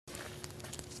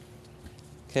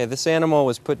Okay, this animal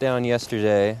was put down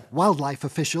yesterday. Wildlife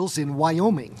officials in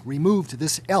Wyoming removed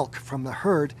this elk from the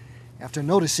herd after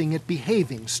noticing it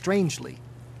behaving strangely.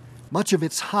 Much of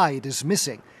its hide is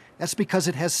missing. That's because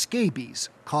it has scabies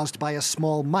caused by a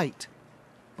small mite.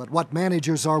 But what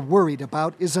managers are worried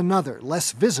about is another,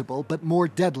 less visible but more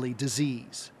deadly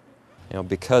disease.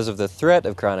 Because of the threat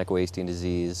of chronic wasting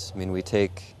disease, we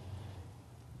take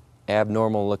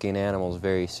abnormal-looking animals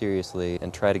very seriously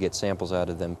and try to get samples out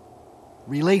of them.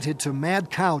 Related to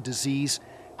mad cow disease,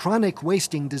 chronic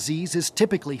wasting disease is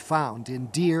typically found in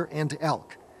deer and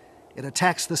elk. It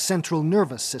attacks the central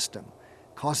nervous system,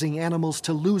 causing animals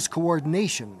to lose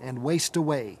coordination and waste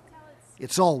away.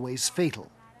 It's always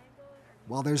fatal.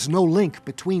 While there's no link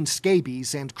between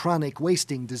scabies and chronic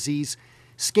wasting disease,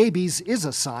 scabies is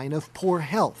a sign of poor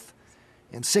health,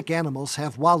 and sick animals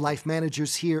have wildlife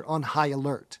managers here on high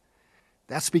alert.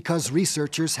 That's because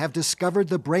researchers have discovered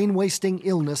the brain-wasting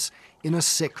illness in a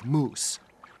sick moose.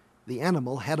 The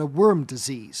animal had a worm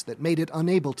disease that made it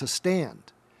unable to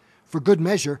stand. For good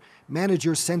measure,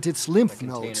 managers sent its lymph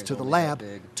nodes to the lab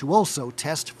to also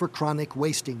test for chronic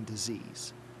wasting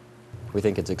disease. We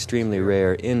think it's extremely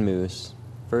rare in moose,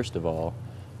 first of all,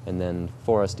 and then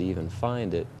for us to even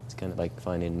find it, it's kind of like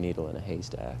finding a needle in a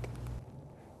haystack.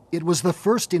 It was the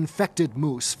first infected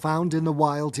moose found in the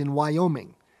wild in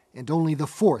Wyoming, and only the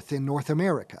fourth in North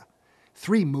America.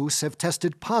 3 moose have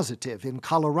tested positive in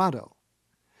Colorado.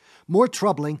 More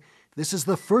troubling, this is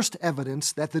the first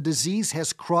evidence that the disease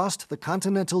has crossed the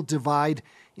continental divide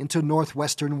into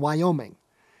northwestern Wyoming.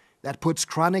 That puts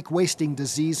chronic wasting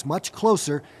disease much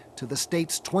closer to the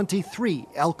state's 23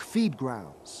 elk feed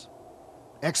grounds.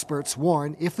 Experts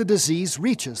warn if the disease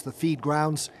reaches the feed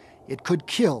grounds, it could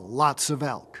kill lots of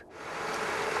elk.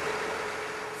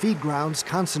 Feed grounds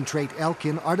concentrate elk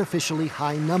in artificially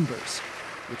high numbers,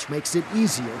 which makes it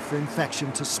easier for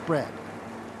infection to spread.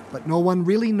 But no one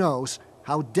really knows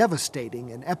how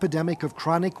devastating an epidemic of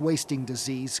chronic wasting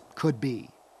disease could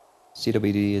be.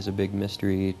 CWD is a big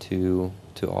mystery to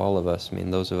all of us.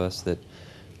 Those of us that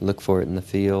look for it in the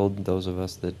field, those of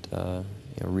us that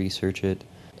research it,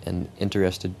 and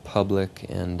interested public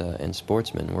and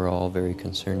sportsmen, we're all very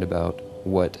concerned about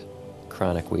what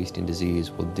chronic wasting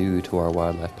disease will do to our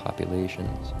wildlife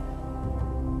populations.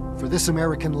 For This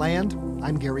American Land,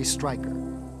 I'm Gary Stryker.